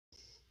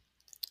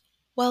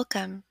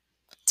Welcome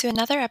to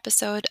another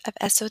episode of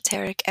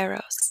Esoteric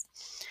Eros.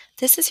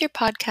 This is your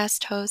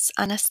podcast host,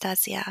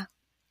 Anastasia.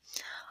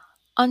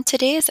 On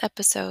today's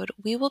episode,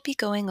 we will be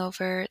going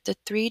over the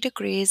 3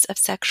 degrees of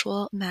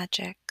sexual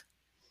magic.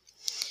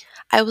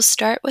 I will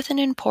start with an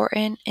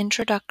important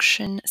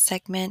introduction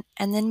segment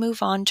and then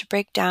move on to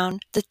break down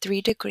the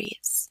 3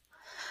 degrees.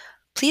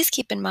 Please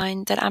keep in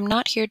mind that I'm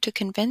not here to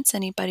convince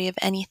anybody of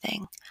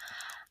anything.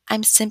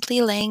 I'm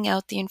simply laying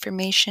out the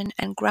information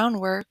and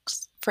groundwork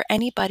for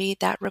anybody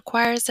that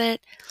requires it,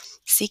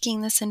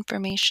 seeking this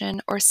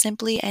information, or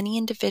simply any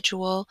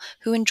individual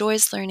who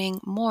enjoys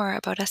learning more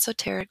about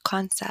esoteric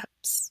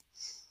concepts.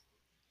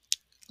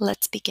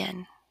 Let's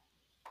begin.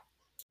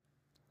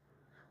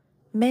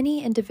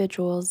 Many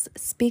individuals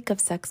speak of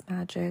sex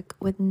magic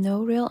with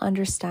no real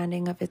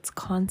understanding of its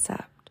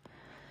concept.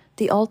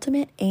 The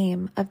ultimate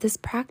aim of this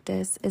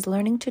practice is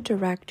learning to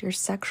direct your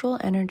sexual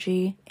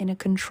energy in a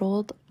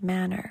controlled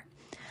manner,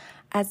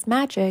 as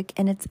magic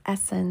in its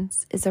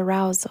essence is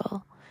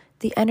arousal,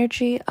 the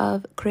energy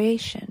of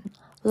creation,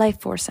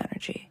 life force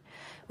energy,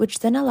 which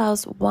then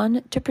allows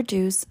one to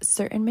produce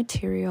certain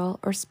material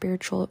or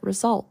spiritual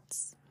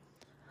results.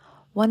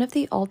 One of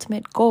the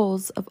ultimate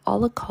goals of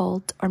all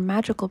occult or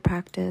magical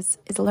practice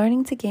is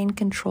learning to gain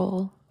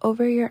control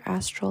over your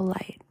astral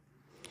light.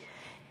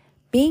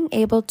 Being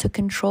able to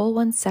control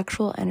one's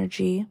sexual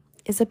energy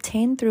is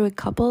obtained through a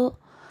couple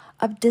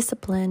of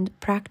disciplined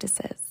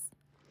practices,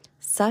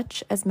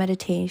 such as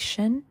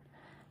meditation,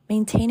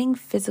 maintaining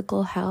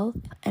physical health,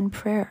 and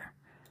prayer.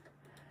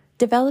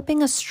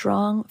 Developing a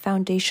strong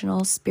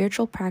foundational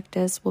spiritual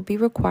practice will be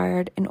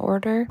required in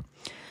order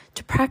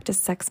to practice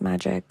sex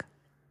magic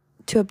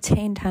to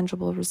obtain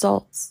tangible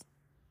results.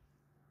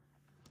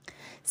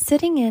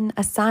 Sitting in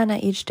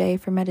asana each day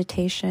for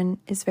meditation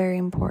is very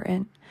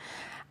important,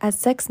 as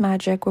sex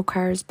magic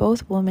requires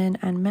both woman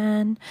and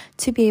man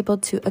to be able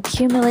to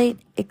accumulate,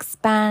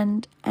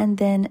 expand, and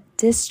then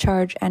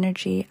discharge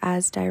energy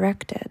as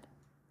directed.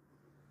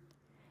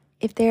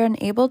 If they are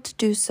unable to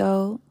do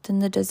so, then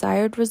the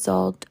desired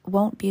result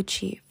won't be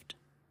achieved.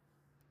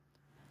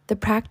 The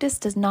practice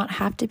does not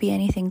have to be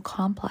anything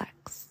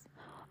complex,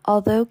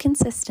 although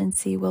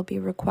consistency will be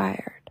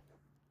required.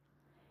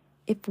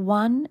 If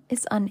one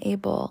is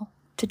unable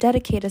to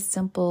dedicate a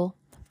simple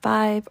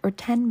 5 or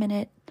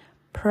 10-minute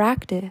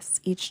practice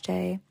each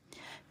day,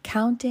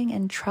 counting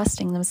and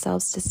trusting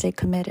themselves to stay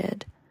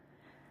committed,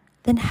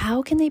 then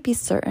how can they be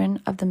certain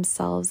of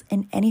themselves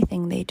in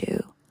anything they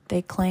do,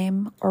 they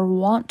claim, or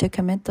want to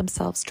commit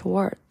themselves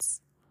towards?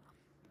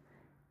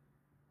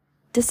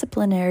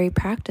 Disciplinary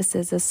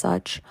practices as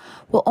such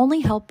will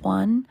only help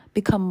one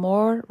become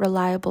more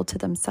reliable to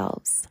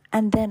themselves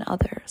and then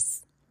others.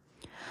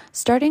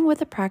 Starting with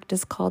a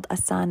practice called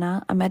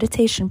asana, a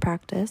meditation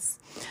practice,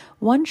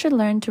 one should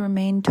learn to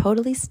remain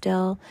totally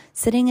still,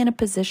 sitting in a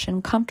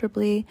position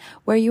comfortably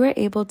where you are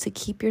able to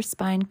keep your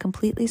spine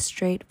completely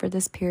straight for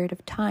this period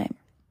of time.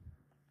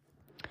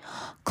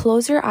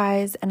 Close your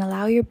eyes and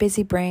allow your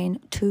busy brain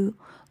to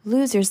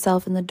lose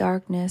yourself in the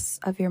darkness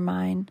of your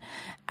mind.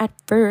 At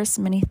first,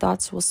 many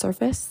thoughts will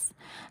surface,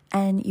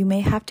 and you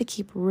may have to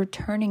keep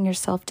returning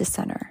yourself to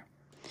center.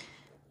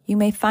 You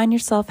may find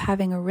yourself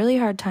having a really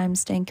hard time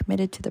staying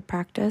committed to the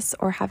practice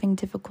or having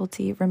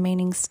difficulty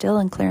remaining still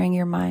and clearing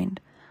your mind.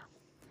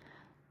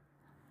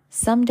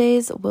 Some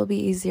days will be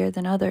easier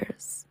than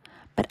others,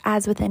 but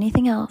as with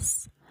anything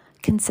else,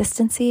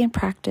 consistency and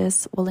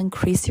practice will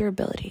increase your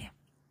ability.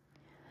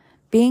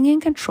 Being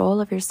in control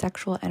of your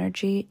sexual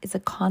energy is a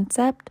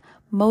concept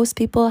most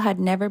people had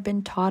never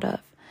been taught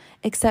of,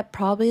 except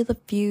probably the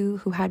few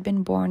who had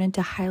been born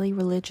into highly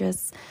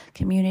religious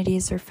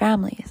communities or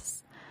families.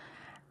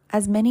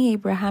 As many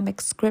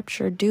Abrahamic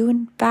scripture do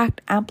in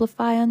fact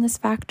amplify on this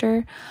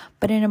factor,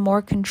 but in a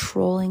more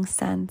controlling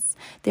sense.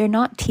 They're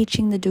not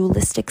teaching the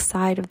dualistic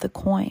side of the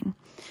coin.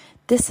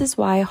 This is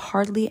why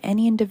hardly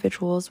any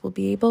individuals will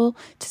be able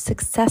to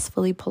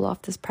successfully pull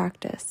off this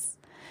practice.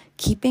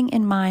 Keeping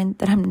in mind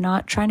that I'm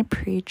not trying to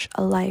preach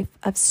a life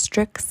of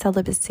strict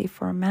celibacy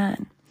for a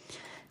man,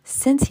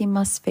 since he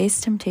must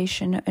face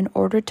temptation in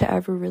order to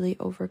ever really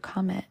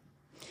overcome it.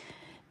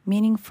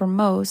 Meaning for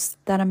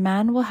most that a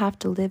man will have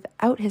to live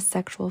out his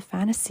sexual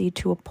fantasy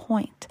to a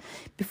point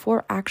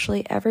before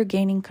actually ever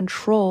gaining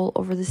control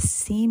over the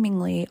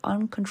seemingly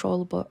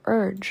uncontrollable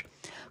urge,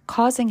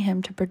 causing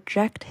him to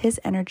project his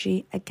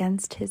energy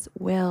against his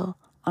will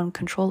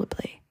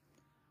uncontrollably.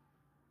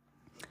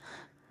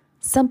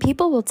 Some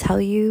people will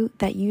tell you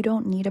that you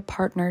don't need a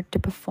partner to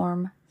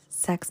perform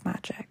sex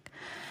magic.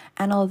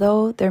 And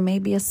although there may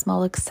be a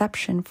small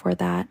exception for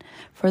that,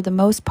 for the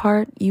most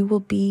part, you will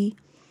be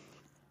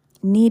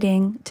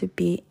needing to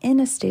be in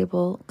a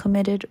stable,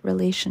 committed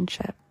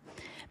relationship,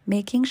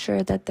 making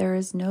sure that there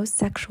is no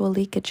sexual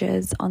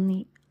leakages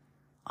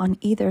on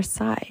either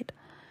side.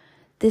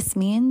 This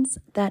means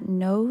that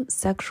no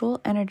sexual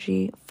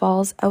energy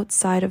falls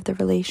outside of the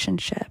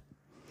relationship,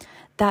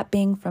 that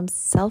being from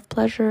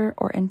self-pleasure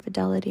or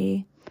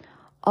infidelity.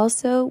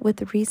 Also,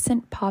 with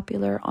recent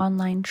popular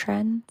online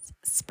trends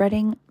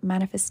spreading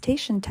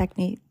manifestation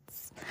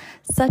techniques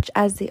such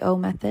as the O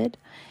method,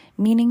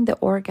 meaning the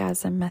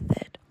orgasm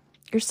method.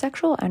 Your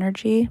sexual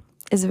energy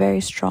is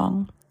very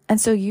strong. And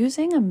so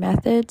using a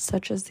method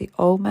such as the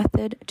O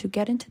method to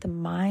get into the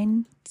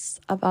minds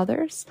of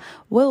others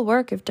will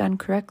work if done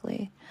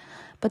correctly.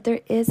 But there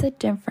is a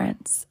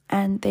difference,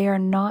 and they are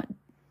not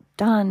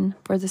done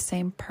for the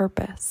same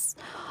purpose.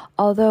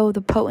 Although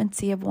the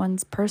potency of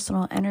one's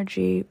personal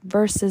energy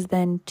versus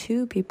then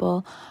two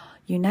people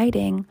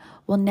uniting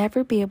will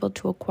never be able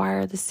to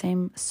acquire the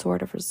same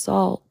sort of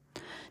result.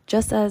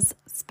 Just as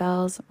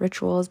spells,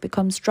 rituals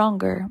become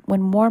stronger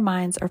when more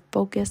minds are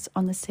focused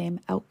on the same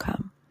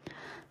outcome.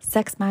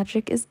 Sex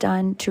magic is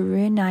done to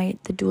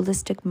reunite the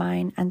dualistic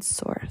mind and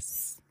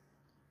source.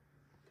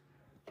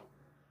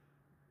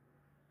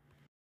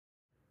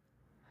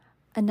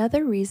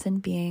 Another reason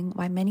being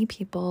why many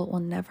people will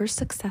never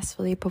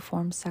successfully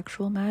perform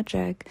sexual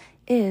magic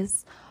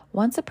is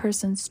once a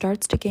person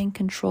starts to gain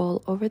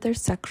control over their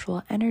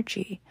sexual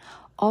energy,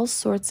 all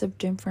sorts of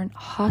different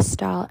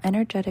hostile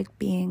energetic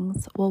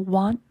beings will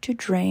want to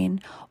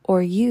drain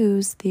or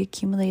use the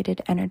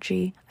accumulated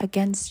energy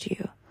against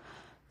you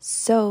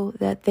so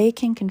that they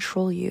can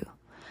control you,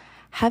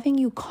 having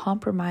you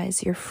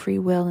compromise your free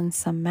will in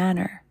some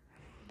manner.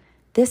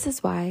 This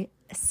is why,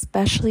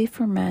 especially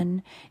for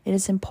men, it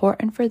is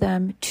important for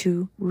them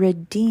to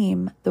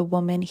redeem the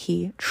woman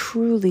he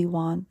truly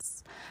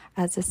wants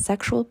as a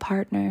sexual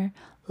partner,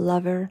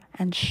 lover,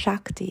 and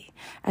Shakti,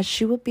 as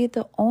she will be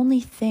the only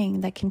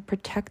thing that can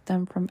protect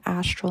them from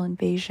astral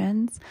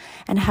invasions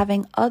and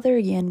having other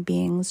yin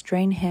beings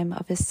drain him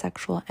of his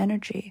sexual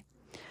energy.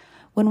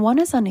 When one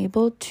is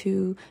unable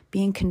to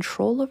be in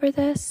control over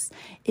this,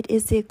 it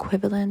is the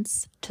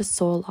equivalence to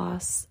soul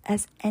loss,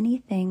 as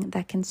anything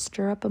that can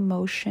stir up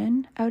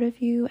emotion out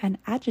of you and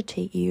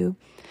agitate you,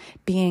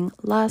 being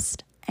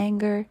lust,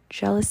 anger,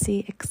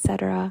 jealousy,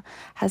 etc.,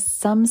 has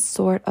some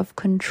sort of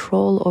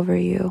control over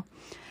you,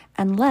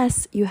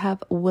 unless you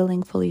have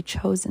willingly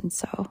chosen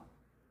so.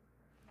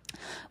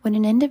 When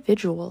an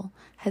individual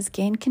has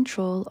gained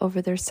control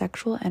over their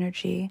sexual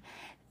energy,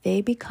 they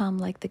become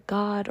like the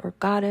god or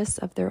goddess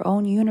of their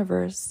own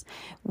universe,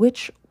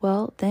 which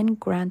will then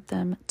grant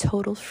them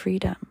total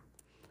freedom.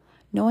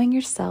 Knowing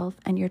yourself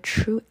and your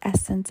true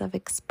essence of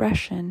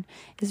expression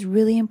is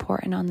really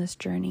important on this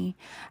journey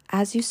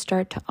as you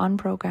start to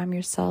unprogram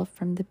yourself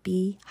from the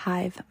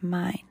beehive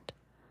mind.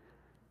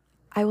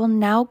 I will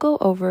now go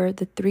over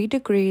the 3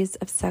 degrees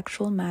of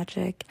sexual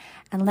magic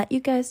and let you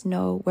guys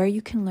know where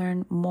you can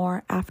learn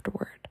more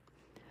afterward.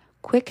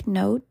 Quick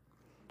note,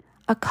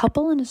 a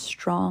couple in a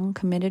strong,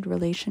 committed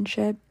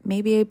relationship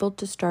may be able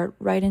to start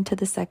right into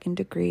the 2nd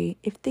degree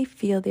if they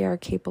feel they are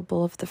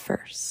capable of the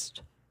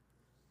 1st.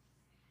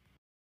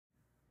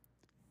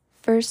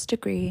 1st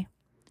degree,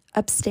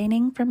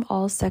 abstaining from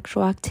all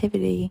sexual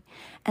activity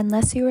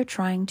unless you are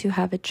trying to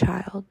have a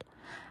child.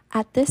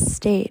 At this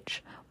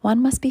stage, one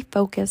must be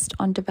focused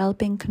on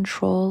developing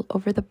control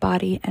over the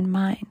body and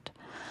mind.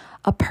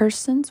 A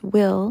person's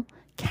will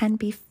can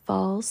be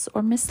false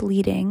or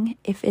misleading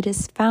if it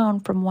is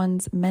found from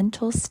one's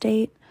mental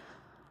state,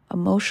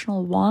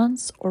 emotional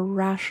wants, or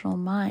rational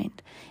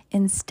mind.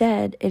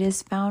 Instead, it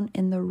is found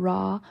in the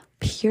raw,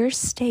 pure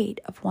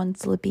state of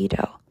one's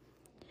libido.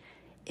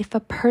 If a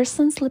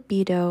person's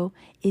libido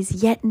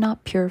is yet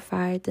not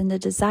purified, then the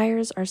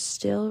desires are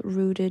still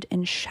rooted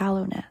in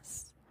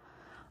shallowness.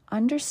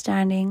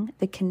 Understanding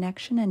the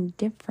connection and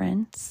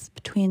difference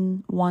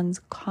between one's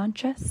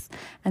conscious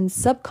and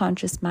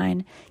subconscious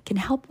mind can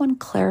help one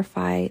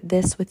clarify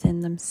this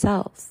within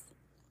themselves.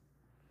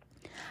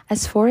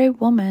 As for a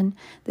woman,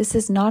 this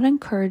is not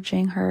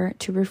encouraging her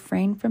to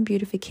refrain from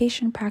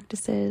beautification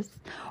practices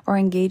or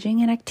engaging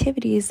in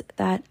activities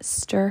that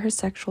stir her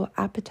sexual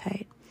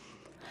appetite.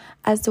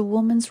 As the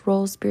woman's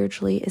role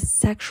spiritually is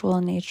sexual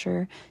in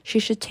nature, she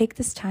should take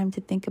this time to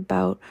think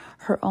about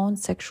her own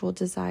sexual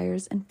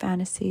desires and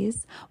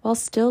fantasies while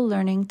still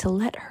learning to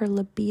let her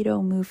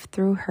libido move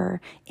through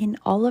her in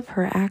all of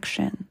her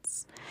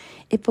actions.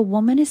 If a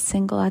woman is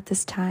single at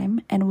this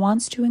time and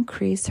wants to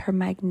increase her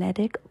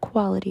magnetic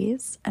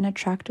qualities and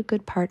attract a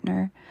good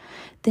partner,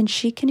 then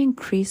she can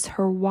increase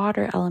her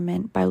water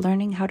element by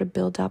learning how to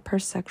build up her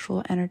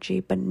sexual energy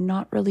but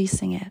not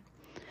releasing it.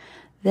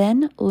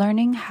 Then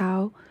learning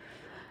how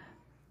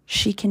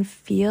she can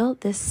feel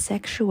this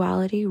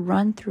sexuality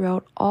run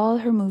throughout all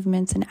her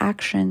movements and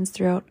actions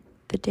throughout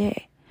the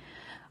day.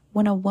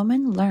 When a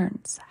woman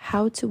learns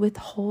how to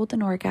withhold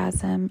an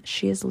orgasm,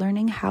 she is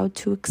learning how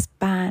to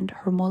expand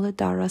her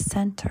Muladhara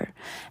center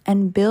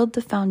and build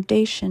the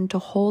foundation to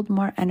hold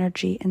more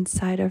energy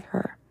inside of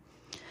her.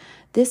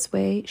 This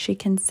way, she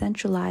can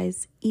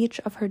centralize each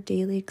of her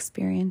daily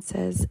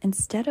experiences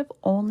instead of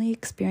only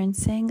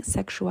experiencing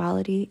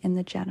sexuality in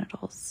the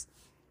genitals.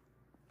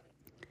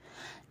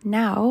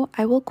 Now,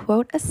 I will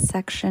quote a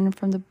section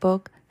from the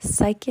book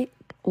Psychic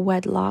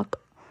Wedlock,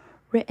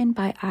 written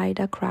by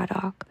Ida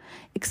Craddock,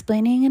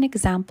 explaining an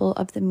example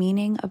of the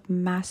meaning of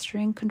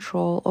mastering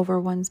control over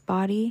one's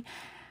body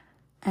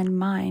and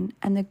mind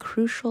and the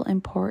crucial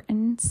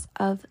importance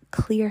of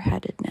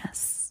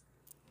clear-headedness.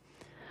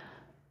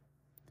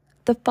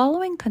 The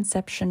following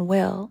conception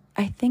will,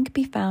 I think,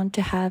 be found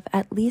to have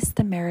at least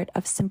the merit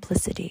of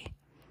simplicity.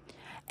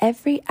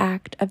 Every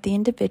act of the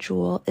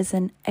individual is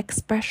an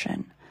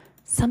expression,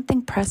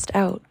 something pressed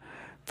out,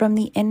 from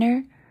the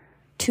inner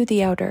to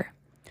the outer.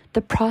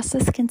 The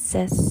process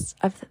consists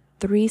of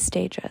 3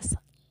 stages.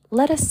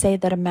 Let us say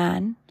that a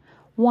man,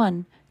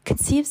 1,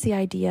 conceives the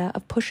idea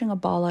of pushing a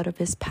ball out of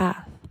his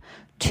path.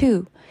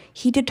 2,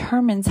 he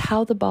determines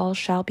how the ball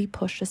shall be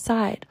pushed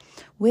aside,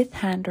 with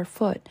hand or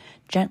foot,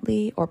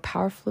 gently or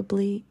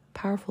powerfully,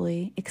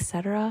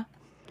 etc.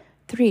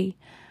 3,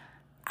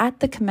 at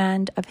the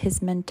command of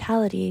his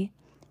mentality,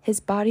 his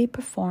body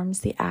performs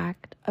the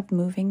act of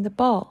moving the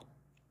ball.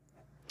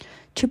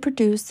 To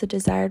produce the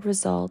desired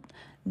result,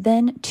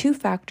 then 2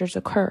 factors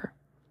occur.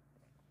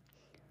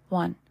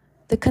 1,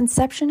 the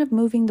conception of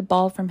moving the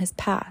ball from his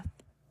path.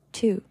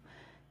 2,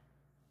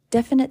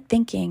 definite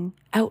thinking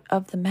out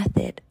of the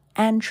method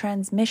and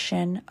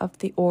transmission of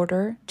the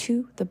order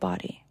to the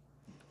body.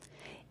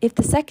 If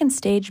the second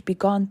stage be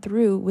gone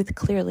through with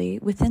clearly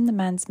within the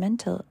man's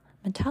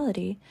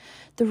mentality,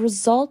 the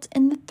result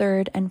in the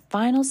third and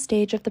final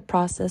stage of the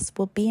process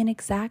will be an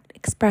exact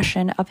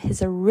expression of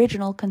his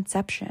original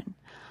conception.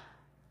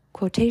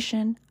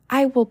 Quotation,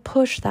 I will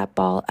push that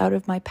ball out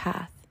of my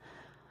path.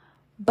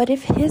 But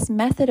if his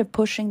method of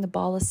pushing the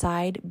ball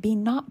aside be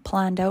not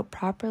planned out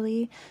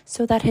properly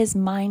so that his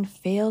mind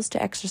fails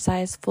to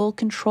exercise full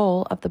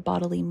control of the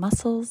bodily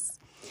muscles,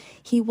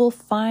 he will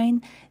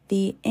find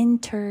the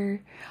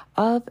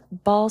of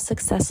ball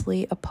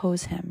successfully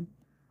oppose him.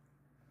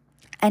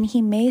 And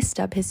he may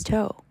stub his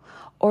toe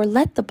or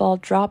let the ball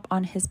drop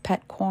on his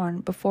pet corn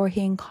before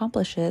he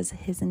accomplishes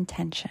his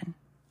intention.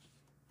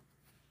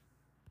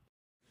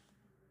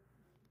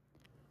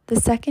 The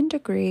second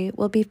degree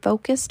will be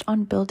focused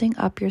on building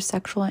up your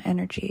sexual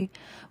energy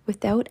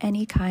without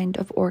any kind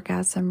of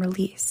orgasm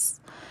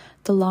release.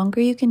 The longer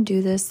you can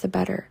do this, the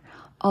better,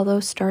 although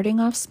starting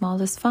off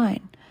small is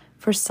fine.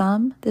 For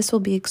some, this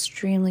will be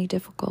extremely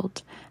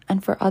difficult,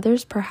 and for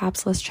others,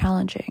 perhaps less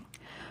challenging.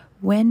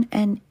 When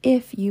and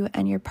if you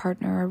and your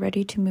partner are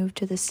ready to move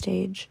to this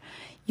stage,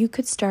 you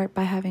could start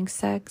by having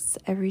sex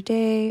every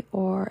day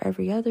or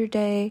every other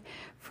day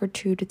for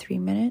 2 to 3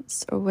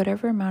 minutes or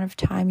whatever amount of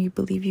time you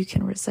believe you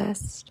can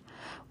resist.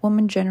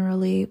 Women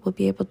generally will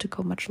be able to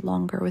go much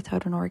longer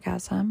without an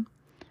orgasm.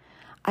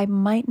 I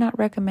might not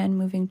recommend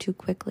moving too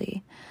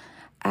quickly,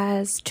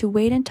 as to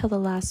wait until the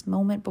last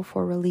moment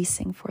before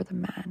releasing for the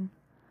man,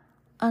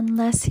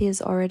 unless he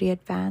is already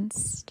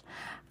advanced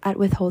at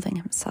withholding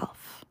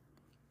himself.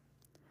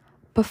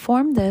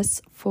 Perform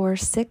this for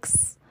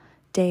 6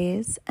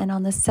 days, and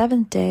on the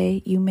 7th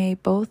day, you may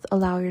both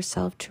allow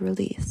yourself to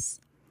release.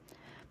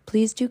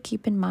 Please do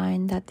keep in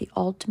mind that the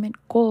ultimate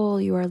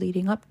goal you are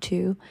leading up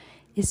to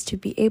is to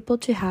be able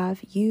to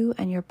have you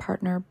and your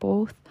partner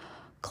both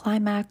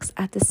climax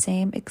at the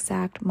same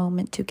exact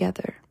moment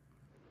together.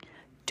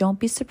 Don't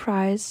be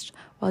surprised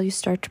while you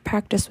start to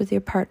practice with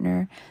your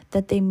partner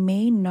that they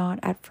may not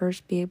at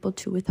first be able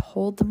to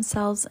withhold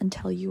themselves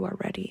until you are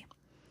ready.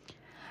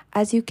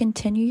 As you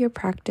continue your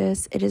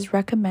practice, it is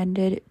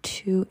recommended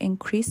to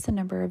increase the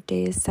number of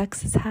days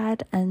sex is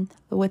had and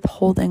the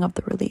withholding of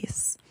the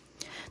release.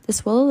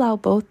 This will allow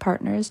both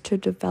partners to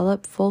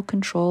develop full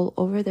control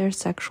over their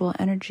sexual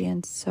energy,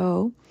 and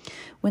so,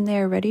 when they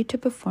are ready to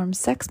perform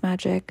sex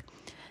magic,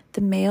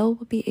 the male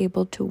will be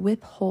able to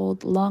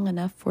withhold long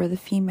enough for the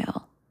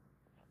female.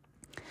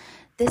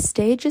 This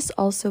stage is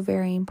also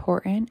very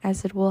important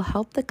as it will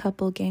help the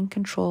couple gain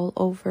control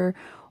over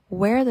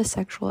where the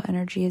sexual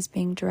energy is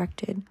being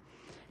directed,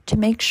 to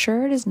make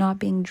sure it is not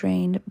being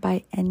drained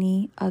by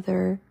any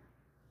other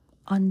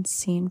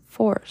unseen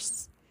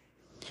force.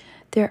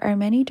 There are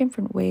many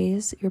different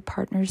ways your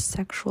partner's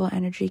sexual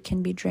energy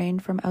can be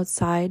drained from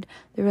outside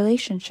the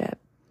relationship,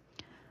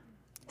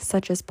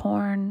 such as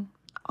porn,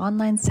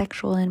 online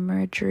sexual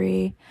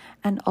imagery,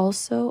 and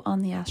also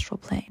on the astral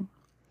plane.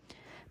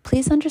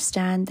 Please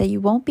understand that you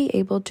won't be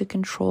able to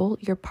control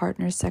your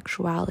partner's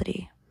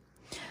sexuality.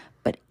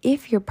 But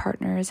if your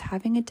partner is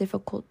having a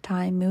difficult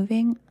time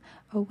moving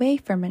away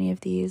from any of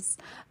these,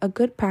 a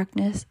good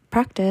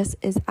practice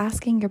is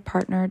asking your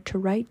partner to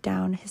write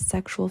down his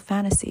sexual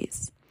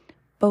fantasies,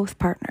 both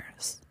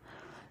partners.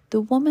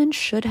 The woman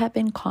should have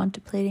been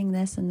contemplating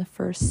this in the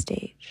first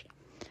stage.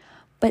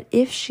 But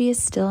if she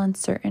is still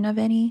uncertain of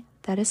any,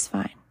 that is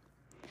fine.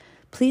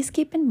 Please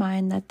keep in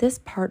mind that this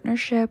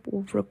partnership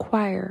will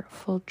require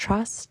full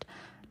trust,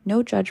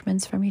 no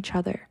judgments from each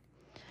other.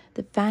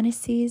 The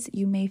fantasies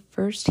you may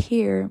first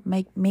hear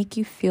might make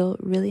you feel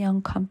really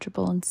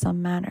uncomfortable in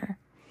some manner.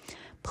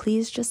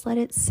 Please just let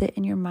it sit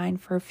in your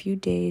mind for a few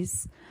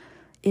days,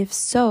 if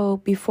so,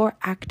 before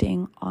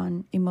acting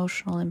on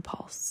emotional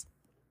impulse.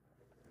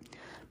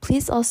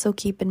 Please also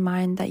keep in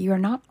mind that you are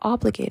not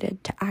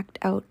obligated to act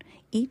out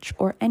each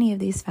or any of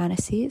these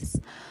fantasies,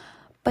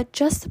 but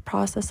just the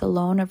process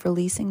alone of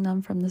releasing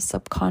them from the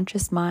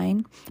subconscious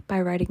mind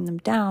by writing them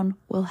down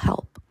will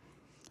help.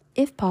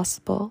 If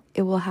possible,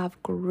 it will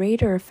have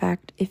greater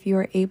effect if you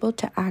are able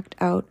to act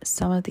out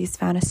some of these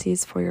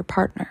fantasies for your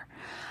partner,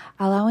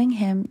 allowing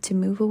him to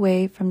move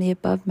away from the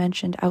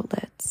above-mentioned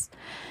outlets.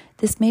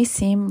 This may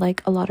seem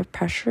like a lot of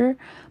pressure,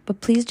 but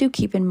please do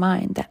keep in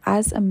mind that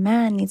as a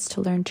man needs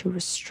to learn to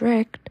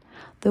restrict,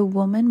 the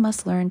woman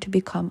must learn to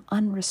become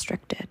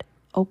unrestricted,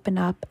 open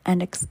up,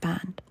 and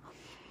expand.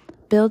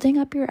 Building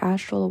up your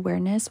astral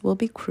awareness will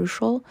be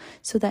crucial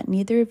so that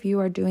neither of you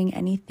are doing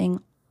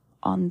anything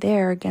on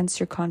there against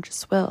your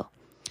conscious will.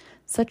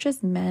 Such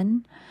as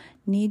men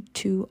need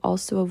to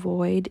also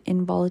avoid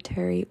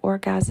involuntary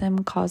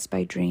orgasm caused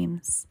by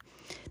dreams.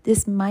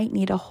 This might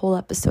need a whole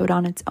episode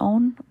on its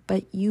own,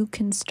 but you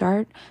can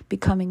start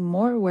becoming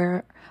more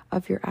aware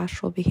of your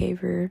astral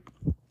behavior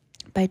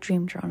by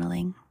dream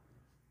journaling.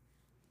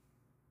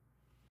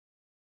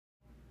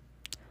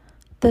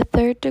 The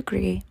third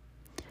degree.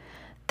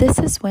 This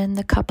is when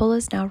the couple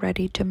is now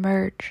ready to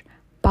merge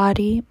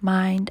body,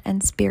 mind,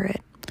 and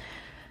spirit,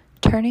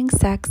 turning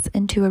sex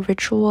into a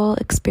ritual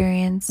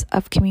experience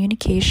of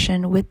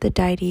communication with the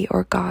deity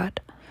or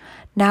God,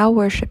 now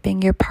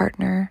worshiping your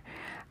partner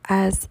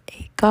as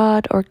a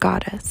god or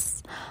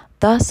goddess,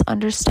 thus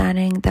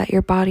understanding that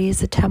your body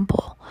is a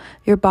temple,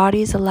 your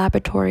body is a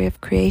laboratory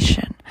of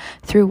creation,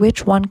 through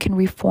which one can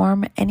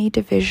reform any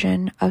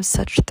division of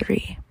such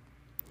three.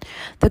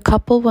 The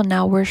couple will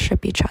now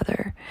worship each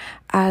other,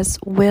 as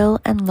will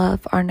and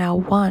love are now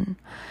one.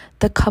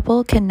 The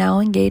couple can now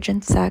engage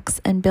in sex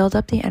and build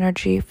up the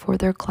energy for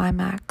their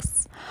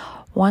climax.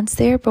 Once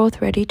they are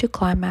both ready to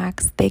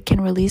climax, they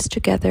can release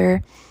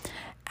together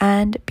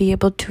and be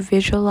able to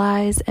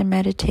visualize and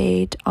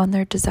meditate on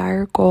their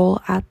desired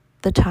goal at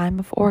the time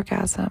of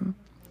orgasm.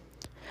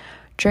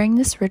 During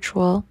this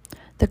ritual,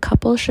 the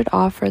couple should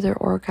offer their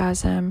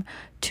orgasm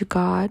to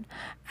God,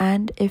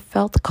 and if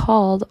felt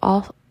called,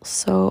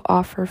 also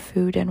offer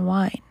food and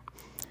wine.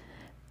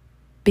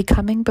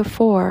 Becoming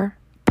before,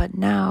 but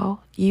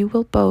now, you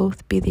will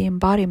both be the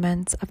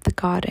embodiments of the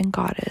god and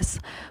goddess,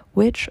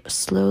 which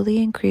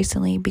slowly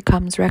increasingly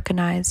becomes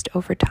recognized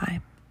over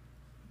time.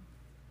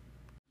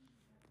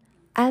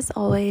 As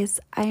always,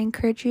 I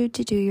encourage you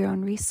to do your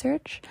own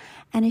research,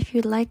 and if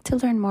you'd like to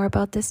learn more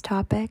about this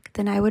topic,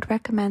 then I would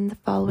recommend the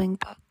following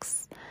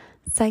books: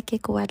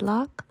 Psychic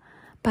Wedlock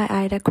by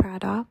Ida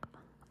Craddock,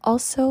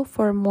 also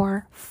for a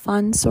more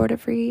fun sort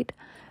of read,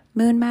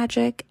 Moon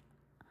Magic,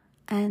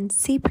 and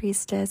Sea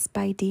Priestess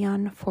by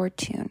Dion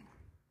Fortune.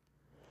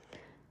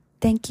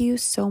 Thank you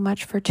so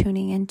much for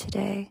tuning in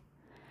today,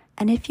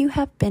 and if you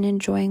have been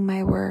enjoying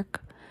my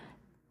work,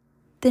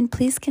 then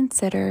please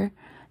consider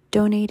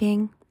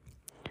donating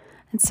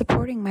and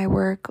supporting my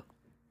work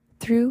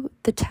through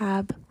the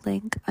tab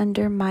link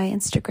under my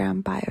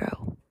Instagram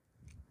bio.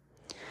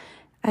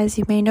 As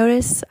you may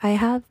notice, I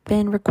have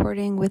been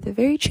recording with a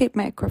very cheap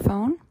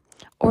microphone,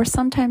 or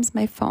sometimes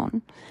my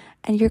phone,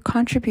 and your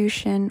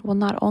contribution will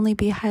not only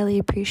be highly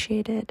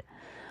appreciated,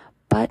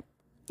 but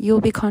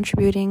you'll be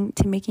contributing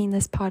to making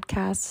this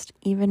podcast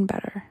even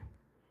better.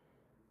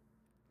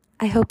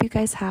 I hope you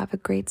guys have a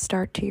great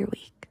start to your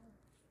week.